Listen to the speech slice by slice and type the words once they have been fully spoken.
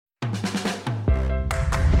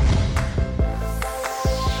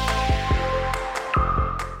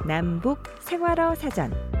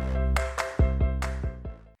남북생활어사전.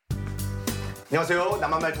 안녕하세요.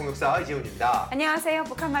 남한말 통역사 이재훈입니다. 안녕하세요.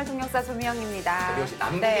 북한말 통역사 조미영입니다. 역시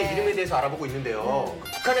남북의 이름에 대해서 알아보고 있는데요.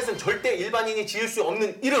 북한에서는 절대 일반인이 지을 수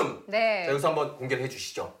없는 이름. 네. 자, 여기서 한번 공개를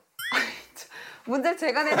해주시죠. 문제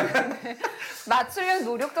제가 내는데 맞추려는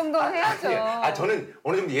노력 정도는 해야죠. 저는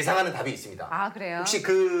어느 정도 예상하는 답이 있습니다. 아, 그래요? 혹시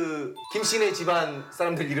그 김씨네 집안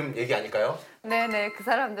사람들 이름 얘기 아닐까요? 네네, 그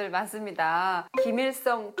사람들 맞습니다.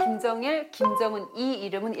 김일성, 김정일, 김정은 이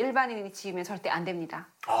이름은 일반인이 지으면 절대 안 됩니다.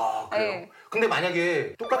 아, 그래요? 네. 근데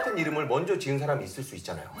만약에 똑같은 이름을 먼저 지은 사람이 있을 수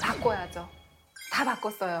있잖아요. 바꿔야죠. 다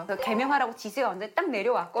바꿨어요. 그래서 개명하라고 지시가 왔는데 딱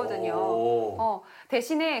내려왔거든요.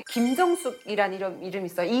 대신에 김정숙이란 이름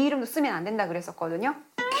있어요. 이 이름도 쓰면 안 된다 그랬었거든요.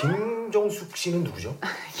 김정숙 씨는 누구죠?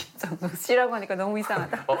 김정숙 씨라고 하니까 너무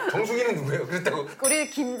이상하다. 정숙이는 누구예요? 그렇다고. 우리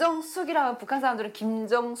김정숙이라면 북한 사람들은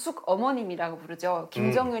김정숙 어머님이라고 부르죠.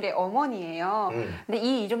 김정일의 어머니예요. 근데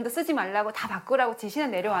이 이름도 쓰지 말라고 다 바꾸라고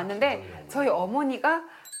지시는 내려왔는데 저희 어머니가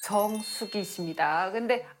정숙이십니다.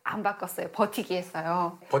 근데 안 바꿨어요. 버티기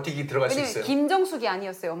했어요. 버티기 들어갈 수 있어요? 김정숙이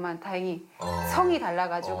아니었어요. 엄마는 다행히 성이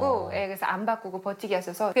달라가지고 그래서 안 바꾸고 버티기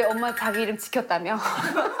하셔서 엄마 자기 이름 지켰다며.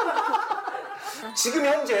 지금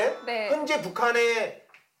현재 네. 현재 북한의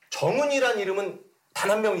정은이란 이름은 단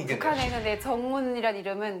한 명이겠네요. 북한에는 정훈이란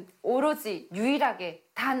이름은 오로지 유일하게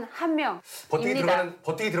단 한 명입니다.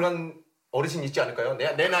 버티기 들어간 어르신 있지 않을까요?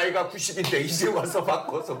 내 나이가 90인데 이제 와서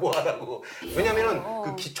바꿔서 뭐 하라고. 왜냐면은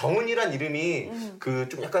그 정은이란 이름이 그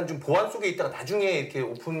좀 약간 좀 보안 속에 있다가 나중에 이렇게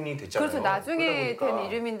오픈이 됐잖아요. 그렇죠. 나중에 된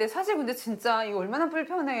이름인데 사실 근데 진짜 이거 얼마나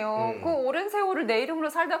불편해요. 그 오랜 세월을 내 이름으로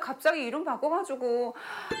살다가 갑자기 이름 바꿔가지고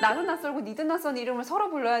나도 낯설고 니도 낯선 이름을 서로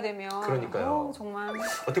불러야 되면 그러니까요. 정말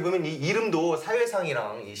어떻게 보면 이 이름도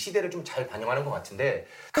사회상이랑 이 시대를 좀 잘 반영하는 것 같은데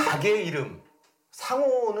가게 이름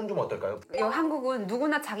상호는 좀 어떨까요? 한국은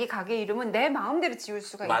누구나 자기 가게 이름은 내 마음대로 지을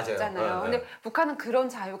수가 맞아요. 있잖아요. 근데 북한은 그런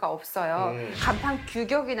자유가 없어요. 간판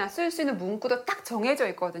규격이나 쓸 수 있는 문구도 딱 정해져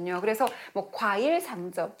있거든요. 그래서 뭐 과일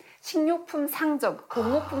상점, 식료품 상점,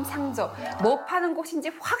 공업품 상점, 뭐 파는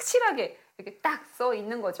곳인지 확실하게 이렇게 딱 써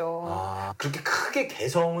있는 거죠. 그렇게 크게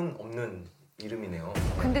개성은 없는 이름이네요.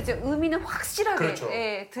 근데 이제 의미는 확실하게 그렇죠.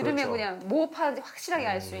 들으면 그렇죠. 그냥 뭐 파는지 확실하게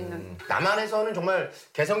알 수 있는. 남한에서는 정말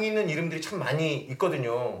개성 있는 이름들이 참 많이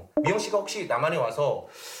있거든요. 미영 씨가 혹시 남한에 와서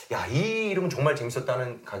야, 이 이름은 정말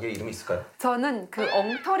재밌었다는 가게 이름이 있을까요? 저는 그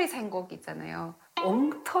엉터리 생고기 있잖아요.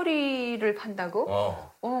 엉터리를 판다고?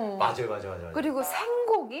 맞아요. 그리고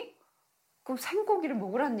생고기? 그럼 생고기를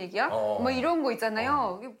먹으라는 얘기야? 뭐 이런 거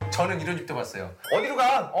있잖아요. 저는 이런 집도 봤어요. 어디로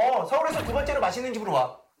가? 서울에서 두 번째로 맛있는 집으로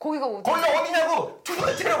와. 거기가 어디? 거기가 어디냐고! 두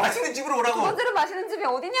번째로 맛있는 집으로 오라고! 두 번째로 맛있는 집이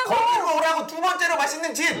어디냐고! 거기로 오라고! 두 번째로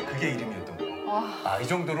맛있는 집! 그게 이름이었던 거예요. 이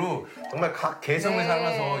정도로 정말 각 개성을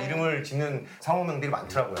살아서 이름을 짓는 상호명들이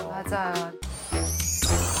많더라고요. 맞아요.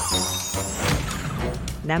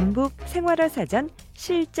 남북생활어사전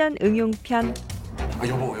실전 응용편.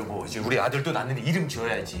 여보, 이제 우리 아들도 낳는데 이름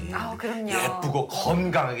지어야지. 그럼요. 예쁘고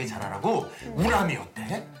건강하게 자라라고. 우람이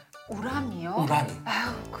어때? 우람이요? 우람이.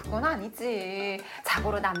 그건 아니지.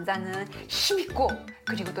 자고로 남자는 힘있고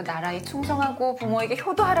그리고 또 나라에 충성하고 부모에게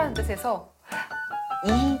효도하라는 뜻에서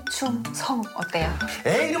이충성 어때요?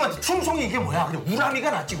 애 이름한테 충성이 이게 뭐야? 그냥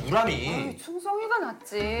우람이가 낫지, 우람이. 충성이가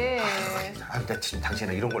낫지. 나 지금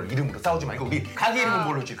당신은 이런 걸 이름으로 싸우지 말고 우리 가게 이름은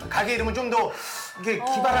뭘로 지을까? 가게 이름은 좀 더 이게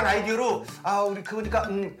기발한 아이디어로 우리 그거니까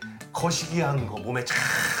거시기한 거 몸에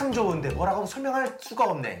참 좋은데 뭐라고 설명할 수가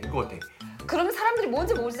없네. 이거 어때? 그러면 사람들이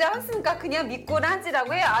뭔지 모르지 않습니까? 그냥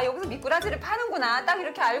미꾸라지라고 해. 여기서 미꾸라지를 파는구나. 딱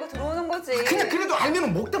이렇게 알고 들어오는 거지. 그냥 그래도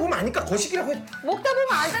알면 먹다 보면 아니까 거시기라고 해. 먹다 보면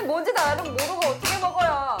알지. 뭔지 나도 모르고 어떻게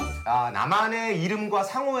먹어요. 남한의 이름과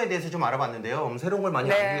상호에 대해서 좀 알아봤는데요. 새로운 걸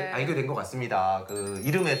많이 알게 된 것 같습니다. 그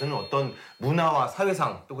이름에서는 어떤 문화와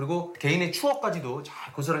사회상 또 그리고 개인의 추억까지도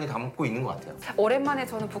잘 고스란히 담고 있는 것 같아요. 오랜만에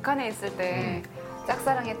저는 북한에 있을 때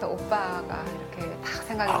짝사랑했던 오빠가 이렇게 딱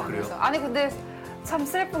생각이 나면서. 아니 근데 참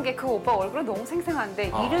슬픈 게 그 오빠 얼굴은 너무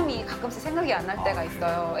생생한데 이름이 가끔씩 생각이 안 날 때가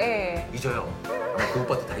있어요. 잊어요. 그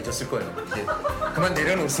오빠도 다 잊었을 거예요. 이제 그만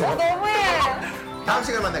내려놓으세요. 너무해. 다음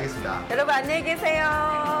시간에 만나겠습니다. 여러분 안녕히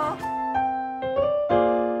계세요.